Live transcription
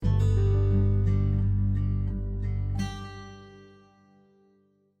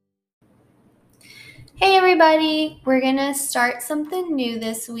Hey everybody, we're gonna start something new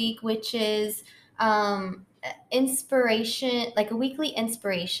this week, which is inspiration, like a weekly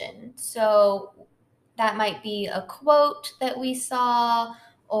inspiration. So that might be a quote that we saw,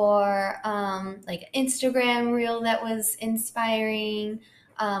 or like an Instagram reel that was inspiring,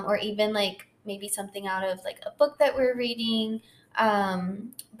 or even like maybe something out of like a book that we're reading.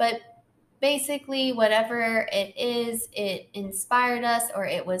 But basically, whatever it is, it inspired us, or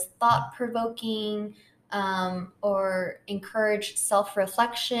it was thought provoking, or encouraged self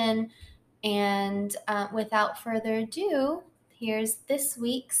reflection. And without further ado, here's this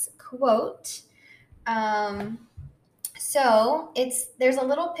week's quote. Um, so there's a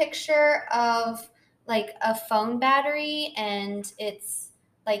little picture of like a phone battery, and it's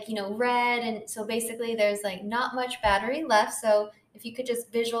like, red. And so basically there's like not much battery left. So if you could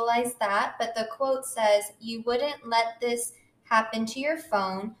just visualize that. But the quote says, "You wouldn't let this happen to your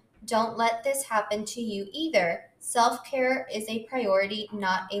phone. Don't let this happen to you either. Self-care is a priority,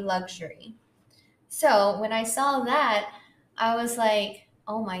 not a luxury." So when I saw that, I was like,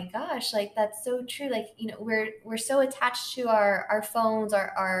 "Oh my gosh, like that's so true." Like, we're so attached to our phones,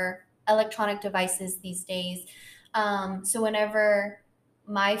 our electronic devices these days. So whenever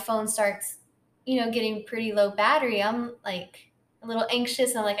my phone starts, getting pretty low battery, I'm like a little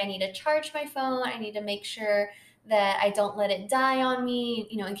anxious. I'm like, I need to charge my phone. I need to make sure that I don't let it die on me,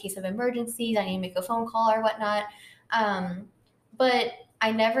 in case of emergencies. I need to make a phone call or whatnot. But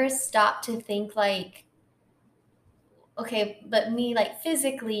I never stopped to think like, okay, but me, like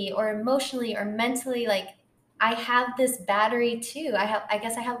physically or emotionally or mentally, like I have this battery too. I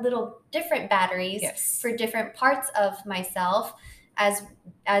guess I have little different batteries. Yes. For different parts of myself, as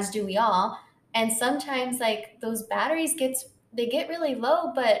as do we all. And sometimes like those batteries get really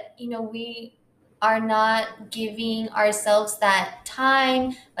low, but we are not giving ourselves that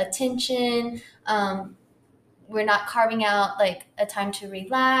time, attention. We're not carving out like a time to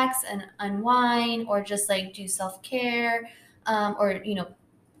relax and unwind, or just like do self-care, or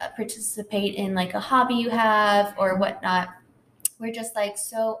participate in like a hobby you have or whatnot. We're just like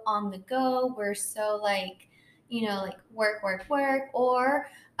so on the go. We're so like, like work, work, work, or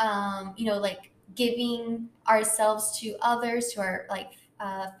like giving ourselves to others, to our like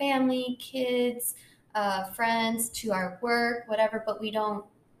family, kids, friends, to our work, whatever. But we don't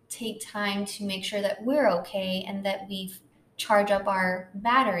take time to make sure that we're okay and that we charge up our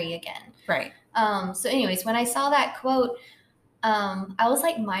battery again. Right. So anyways, when I saw that quote, I was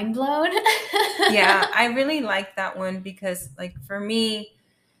like mind blown. Yeah, I really like that one because, like, for me,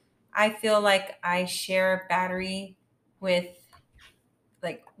 I feel like I share battery with,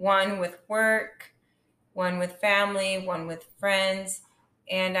 like, one with work, one with family, one with friends.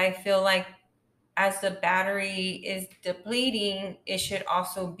 And I feel like as the battery is depleting, it should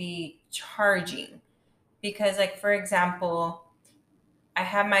also be charging. Because, like, for example, I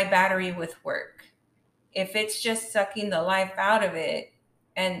have my battery with work. If it's just sucking the life out of it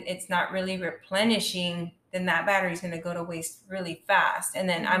and it's not really replenishing, then that battery is going to go to waste really fast. And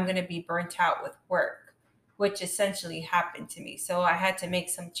then I'm going to be burnt out with work, which essentially happened to me. So I had to make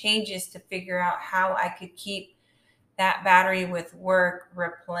some changes to figure out how I could keep that battery with work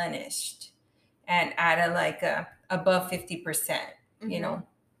replenished and at a above 50%, you Mm-hmm. know,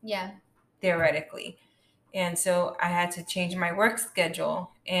 Yeah. theoretically. And so I had to change my work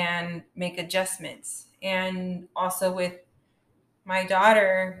schedule and make adjustments. And also with my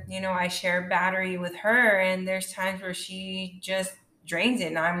daughter, I share battery with her, and there's times where she just drains it,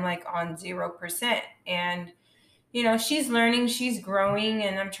 and I'm like on 0%. And, she's learning, she's growing,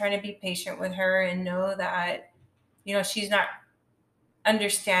 and I'm trying to be patient with her and know that, she's not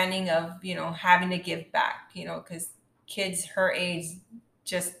understanding of, having to give back, because kids her age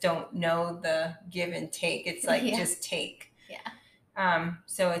just don't know the give and take. It's like, Yeah. just take. Yeah.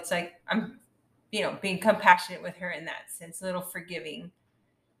 So it's like I'm, being compassionate with her in that sense, a little forgiving.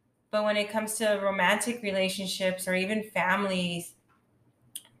 But when it comes to romantic relationships or even families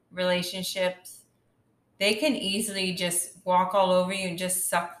relationships, they can easily just walk all over you and just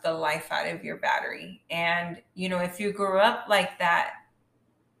suck the life out of your battery. And, if you grew up like that,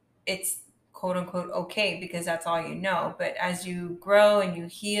 it's quote unquote okay because that's all you know. But as you grow and you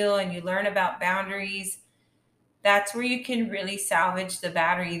heal and you learn about boundaries, that's where you can really salvage the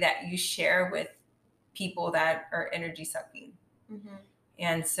battery that you share with people that are energy sucking. Mm-hmm.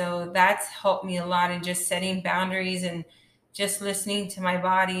 And so that's helped me a lot in just setting boundaries and just listening to my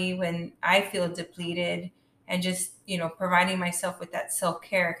body when I feel depleted, and just, providing myself with that self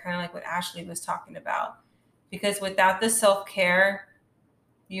care, kind of like what Ashley was talking about. Because without the self care,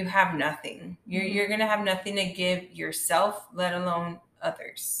 you have nothing. You're Mm-hmm. going to have nothing to give yourself, let alone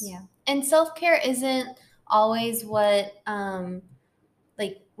others. Yeah. And self-care isn't always what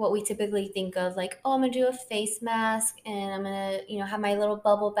like what we typically think of, like, oh, I'm gonna do a face mask and I'm gonna, have my little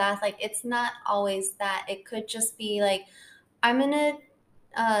bubble bath. Like, it's not always that. It could just be like, I'm gonna,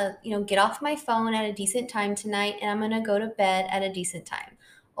 get off my phone at a decent time tonight, and I'm gonna go to bed at a decent time,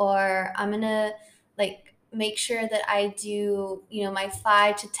 or I'm gonna like make sure that I do, my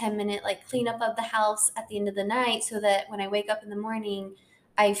 5 to 10 minute like cleanup of the house at the end of the night, so that when I wake up in the morning,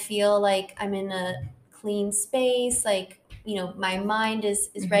 I feel like I'm in a clean space, like, my mind is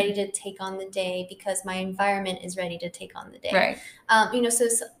ready to take on the day because my environment is ready to take on the day. Right. So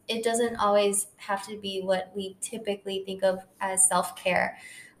it doesn't always have to be what we typically think of as self care.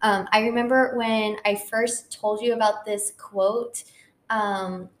 I remember when I first told you about this quote,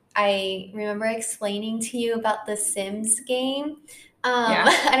 I remember explaining to you about the Sims game. Yeah.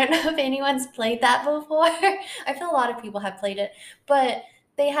 I don't know if anyone's played that before. I feel a lot of people have played it, but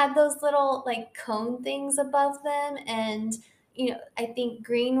they had those little like cone things above them, and I think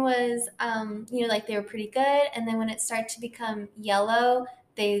green was, like they were pretty good. And then when it started to become yellow,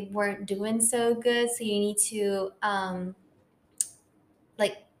 they weren't doing so good. So you need to,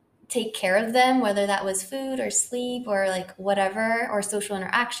 like, take care of them, whether that was food or sleep or like whatever, or social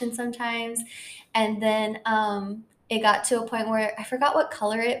interaction sometimes. And then it got to a point where I forgot what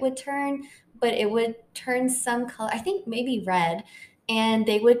color it would turn, but it would turn some color, I think maybe red. And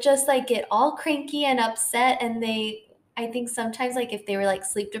they would just like get all cranky and upset. And I think sometimes, like if they were like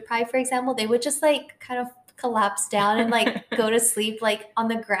sleep deprived, for example, they would just like kind of collapse down and like go to sleep like on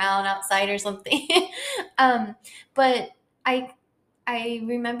the ground outside or something. um, but I I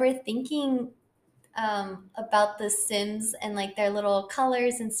remember thinking about the Sims and like their little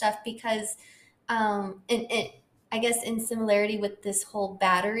colors and stuff, because I guess in similarity with this whole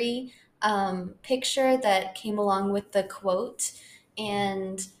battery picture that came along with the quote.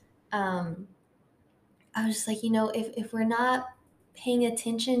 And um, I was just like, if we're not paying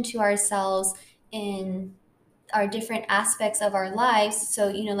attention to ourselves in our different aspects of our lives. So,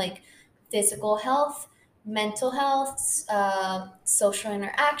 like physical health, mental health, social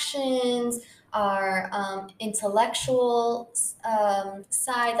interactions, our intellectual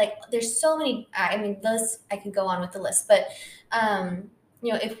side. Like, there's so many. I mean, those I could go on with the list, but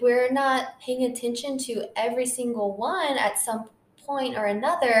if we're not paying attention to every single one at some point or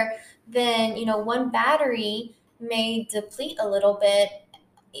another, then one battery may deplete a little bit,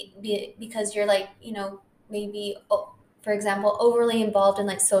 because you're like, maybe, for example, overly involved in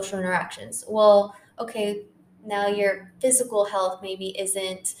like social interactions. Well, okay, now your physical health maybe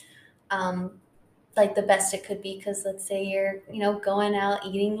isn't um, like the best it could be, because let's say you're, going out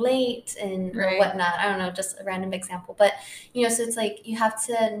eating late and or Right. whatnot. I don't know, just a random example. But so it's like you have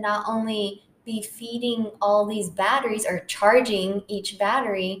to not only be feeding all these batteries or charging each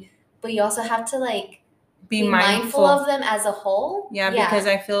battery, but you also have to like Be be mindful mindful. of them as a whole. Yeah, because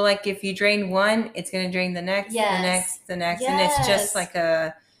I feel like if you drain one, it's going to drain the next, the Yes. next, the next, and it's just Yes. like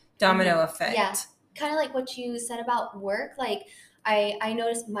a domino Mhm. effect. Yeah. Kind of like what you said about work. Like, I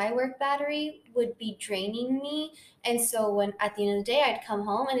noticed my work battery would be draining me. And so when at the end of the day I'd come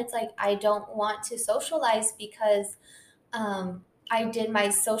home and it's like I don't want to socialize because I did my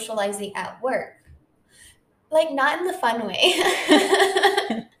socializing at work. Like, not in the fun way.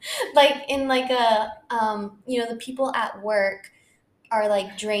 Like in like a the people at work are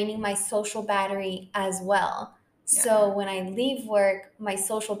like draining my social battery as well. So Yeah. when I leave work, my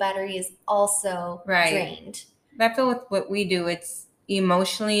social battery is also Right. drained. But I feel with what we do, it's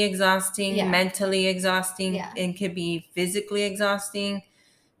emotionally exhausting, Yeah. mentally exhausting, Yeah. and could be physically exhausting.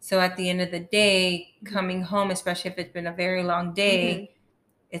 So at the end of the day, Mhm. coming home, especially if it's been a very long day,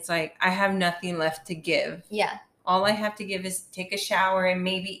 it's like I have nothing left to give. Yeah. All I have to give is take a shower and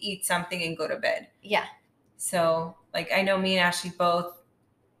maybe eat something and go to bed. Yeah. So, like, I know me and Ashley both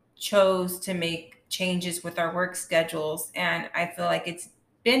chose to make changes with our work schedules, and I feel like it's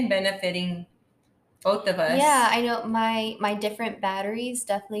been benefiting both of us. Yeah, I know my different batteries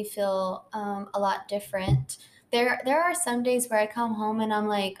definitely feel a lot different. There are some days where I come home and I'm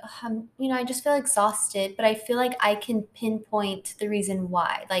like, "Ugh, I just feel exhausted," but I feel like I can pinpoint the reason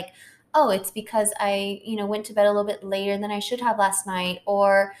why. Like, oh, it's because I, went to bed a little bit later than I should have last night,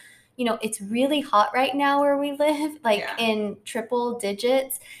 or it's really hot right now where we live, like Yeah. in triple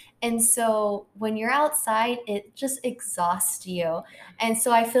digits. And so when you're outside, it just exhausts you. Yeah. And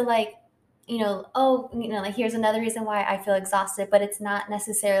so I feel like, like here's another reason why I feel exhausted, but it's not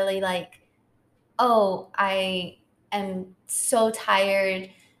necessarily like, oh, I am so tired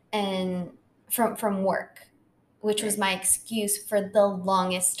and from work, which was Right. my excuse for the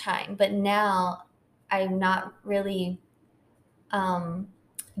longest time. But now I'm not really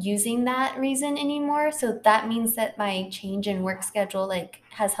using that reason anymore. So that means that my change in work schedule like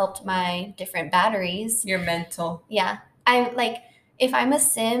has helped my different batteries. Your mental. Yeah. I like if I'm a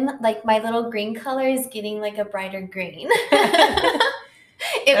sim, like my little green color is getting like a brighter green.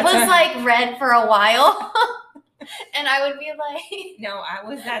 It was like red for a while. And I would be like, no, I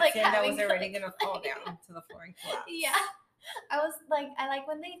was that like sim that was having already like- gonna fall down to the floor and collapse. yeah. I was like, I like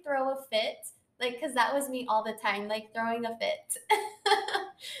when they throw a fit, like, because that was me all the time, like throwing a fit.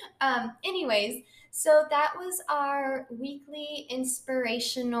 Anyways, so that was our weekly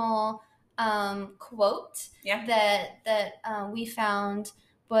inspirational quote Yeah. that we found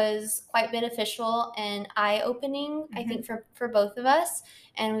was quite beneficial and eye-opening, I think, for both of us.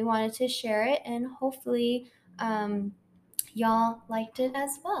 And we wanted to share it, and hopefully y'all liked it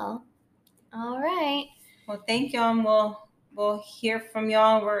as well. All right. Well, thank y'all. And we'll hear from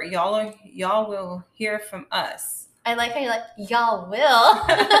y'all. Where y'all will hear from us. I like how you're like, y'all will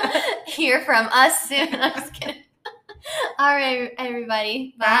hear from us soon. I'm just kidding. All right,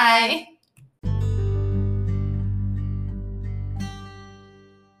 everybody. Bye. Bye.